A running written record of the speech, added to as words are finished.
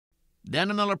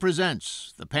Dannemiller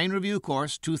presents the Pain Review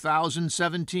Course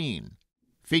 2017,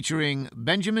 featuring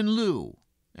Benjamin Liu,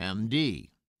 MD.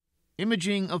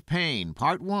 Imaging of Pain,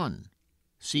 Part 1,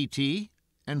 CT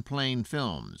and Plane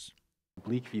Films.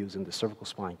 Oblique views in the cervical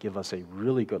spine give us a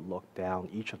really good look down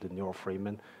each of the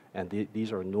neuroforamen, and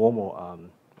these are normal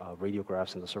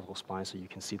radiographs in the cervical spine, so you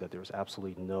can see that there's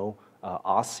absolutely no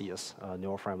osseous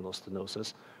neuroforaminal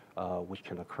stenosis, which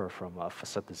can occur from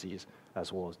facet disease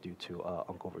as well as due to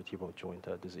uncovertebral joint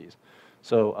disease.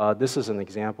 So this is an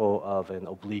example of an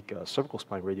oblique cervical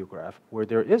spine radiograph where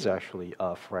there is actually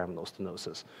foraminal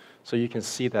stenosis. So you can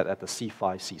see that at the C5,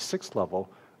 C6 level,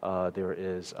 there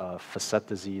is facet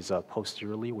disease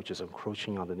posteriorly, which is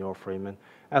encroaching on the neuroforamen,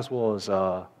 as well as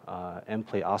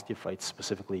end-plate osteophytes,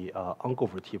 specifically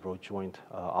uncovertebral joint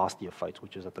osteophytes,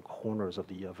 which is at the corners of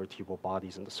the vertebral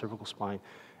bodies in the cervical spine.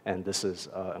 And this is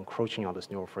encroaching on this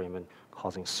neuroforamen,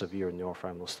 causing severe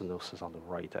neuroforaminal stenosis on the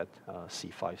right at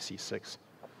C5,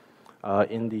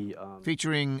 C6.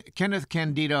 Featuring Kenneth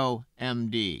Candido,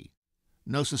 MD.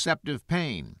 Nociceptive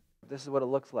pain. This is what it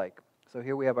looks like. So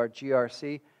here we have our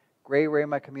GRC, gray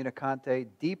rami communicante.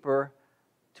 Deeper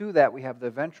to that we have the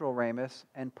ventral ramus,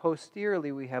 and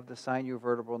posteriorly we have the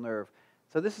sinovertebral nerve.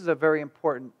 So this is a very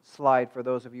important slide for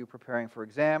those of you preparing for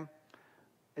exam.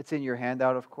 It's in your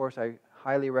handout, of course. I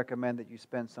highly recommend that you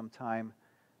spend some time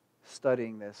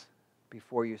studying this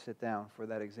before you sit down for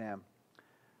that exam.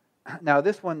 Now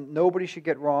this one nobody should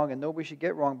get wrong, and nobody should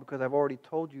get wrong because I've already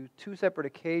told you 2 separate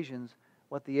occasions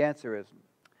what the answer is.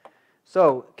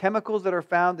 So, chemicals that are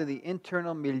found in the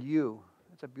internal milieu,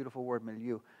 that's a beautiful word,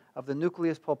 milieu, of the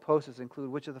nucleus pulposus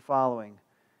include which of the following?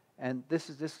 And this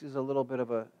is a little bit of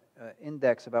an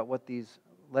index about what these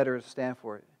letters stand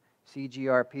for.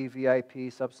 CGRP,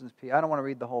 VIP, substance P. I don't want to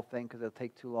read the whole thing because it'll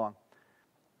take too long.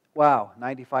 Wow,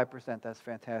 95%, that's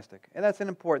fantastic. And that's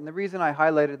important. The reason I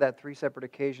highlighted that 3 separate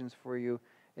occasions for you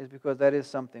is because that is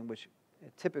something which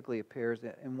typically appears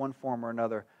in one form or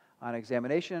another on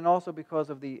examination, and also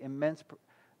because of the immense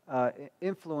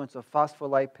influence of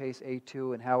phospholipase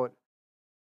A2 and how it